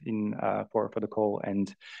commitment in for the coal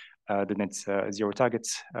and the net zero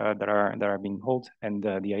targets that are being held, and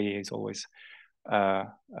the IEA is always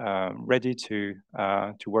ready to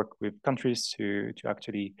work with countries to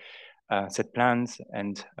actually set plans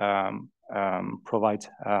and provide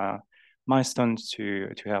milestones to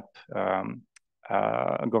help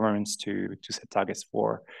governments to set targets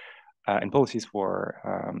for and policies for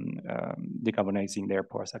decarbonizing their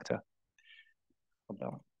power sector.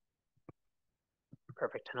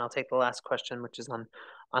 Perfect. And I'll take the last question, which is on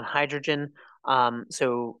hydrogen.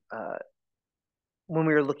 When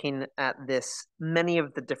we were looking at this, many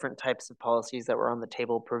of the different types of policies that were on the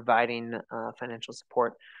table providing financial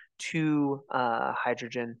support to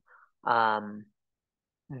hydrogen,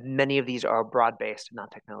 many of these are broad-based, not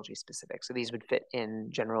technology-specific. So these would fit in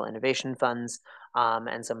general innovation funds,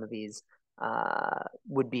 and some of these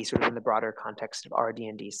would be sort of in the broader context of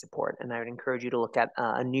RD&D support. And I would encourage you to look at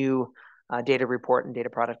a new data report and data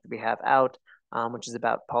product that we have out, which is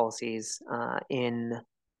about policies in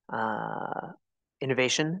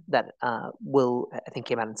innovation that I think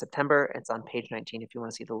came out in September. It's on page 19 if you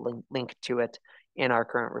want to see the link to it in our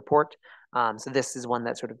current report. So this is one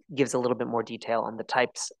that sort of gives a little bit more detail on the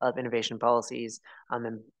types of innovation policies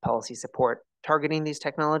and policy support targeting these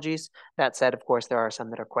technologies. That said, of course, there are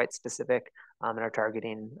some that are quite specific and are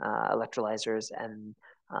targeting electrolyzers and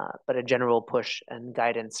but a general push and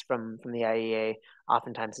guidance from the IEA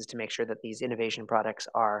oftentimes is to make sure that these innovation products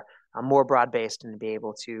are more broad-based and to be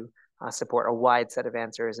able to support a wide set of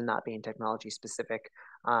answers and not being technology specific.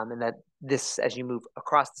 And that this, as you move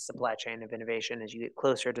across the supply chain of innovation, as you get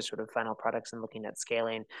closer to sort of final products and looking at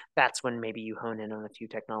scaling, that's when maybe you hone in on a few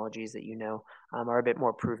technologies that you know are a bit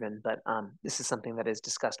more proven. But this is something that is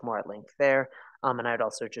discussed more at length there. And I would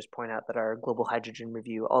also just point out that our Global Hydrogen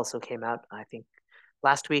Review also came out, I think,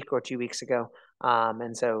 last week or 2 weeks ago.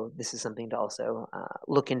 And so this is something to also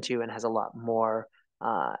look into and has a lot more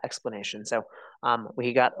explanation. So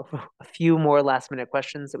we got a few more last minute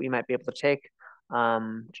questions that we might be able to take. I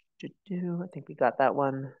think we got that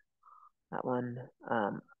one.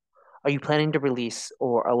 Are you planning to release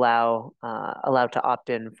or allow to opt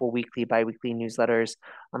in for weekly, bi-weekly newsletters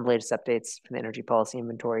on the latest updates from the Energy Policy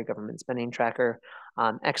Inventory Government Spending Tracker?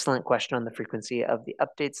 Excellent question on the frequency of the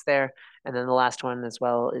updates there. And then the last one as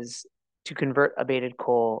well is to convert abated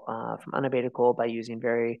coal from unabated coal by using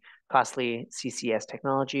very costly CCS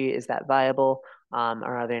technology. Is that viable?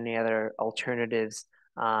 Or are there any other alternatives,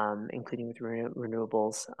 including with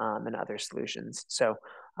renewables and other solutions? So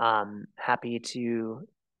happy to.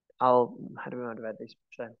 How do we want to divide these?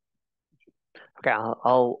 Okay,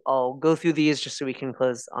 I'll go through these just so we can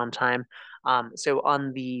close on time. So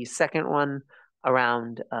on the second one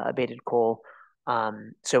around abated coal,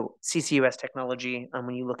 so CCUS technology,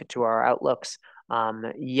 when you look into our outlooks,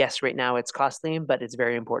 yes, right now it's costly, but it's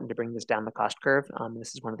very important to bring this down the cost curve.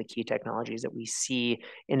 This is one of the key technologies that we see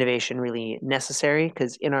innovation really necessary,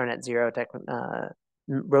 because in our net zero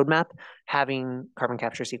roadmap, having carbon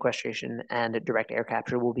capture, sequestration, and direct air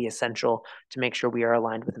capture will be essential to make sure we are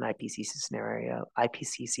aligned with an IPCC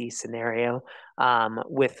scenario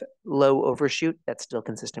with low overshoot that's still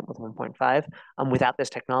consistent with 1.5. Without this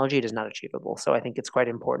technology, it is not achievable. So I think it's quite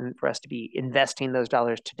important for us to be investing those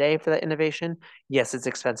dollars today for that innovation. Yes, it's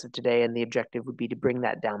expensive today, and the objective would be to bring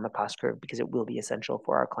that down the cost curve because it will be essential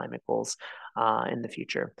for our climate goals in the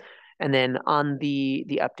future. And then on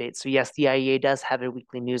the updates, so yes, the IEA does have a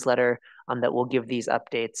weekly newsletter that will give these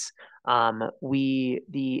updates.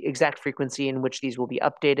 The exact frequency in which these will be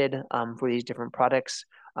updated for these different products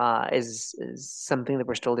is something that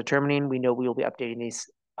we're still determining. We know we will be updating these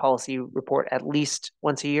policy report at least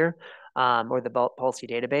once a year, or the policy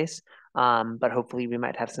database. But hopefully we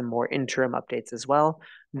might have some more interim updates as well.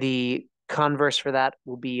 The converse for that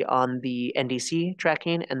will be on the NDC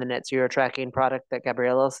tracking and the net zero tracking product that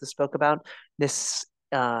Gabriela also spoke about. This,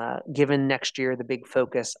 given next year the big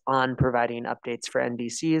focus on providing updates for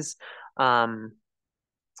NDCs,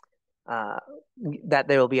 that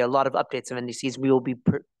there will be a lot of updates of NDCs. We will be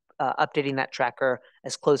updating that tracker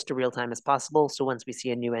as close to real time as possible. So once we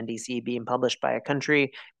see a new NDC being published by a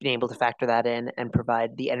country, being able to factor that in and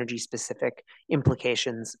provide the energy specific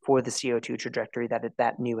implications for the CO2 trajectory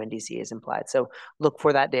that new NDC is implied. So look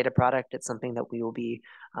for that data product. It's something that we will be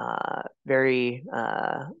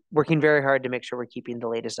working very hard to make sure we're keeping the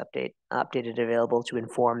latest updated available to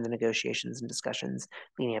inform the negotiations and discussions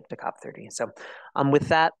leading up to COP30. So with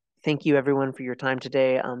that, thank you everyone for your time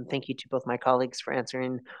today. Thank you to both my colleagues for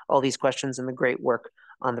answering all these questions and the great work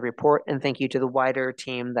on the report. And thank you to the wider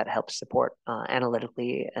team that helped support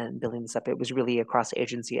analytically and building this up. It was really a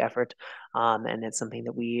cross-agency effort. And it's something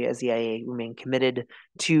that we as the IEA remain committed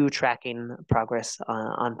to tracking progress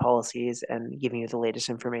on policies and giving you the latest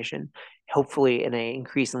information, hopefully in an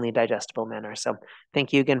increasingly digestible manner. So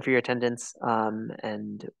thank you again for your attendance.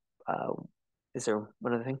 Is there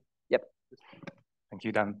one other thing? Yep. Thank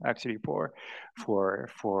you, Dan, actually, for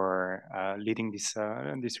leading this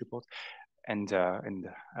report and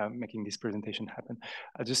making this presentation happen.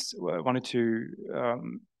 I just wanted to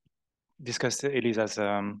discuss Elisa's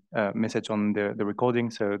message on the recording.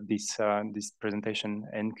 So this presentation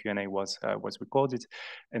and Q&A was recorded,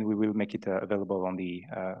 and we will make it available on the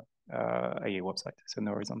IEA website. So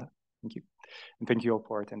no worries on that. Thank you, and thank you all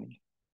for attending.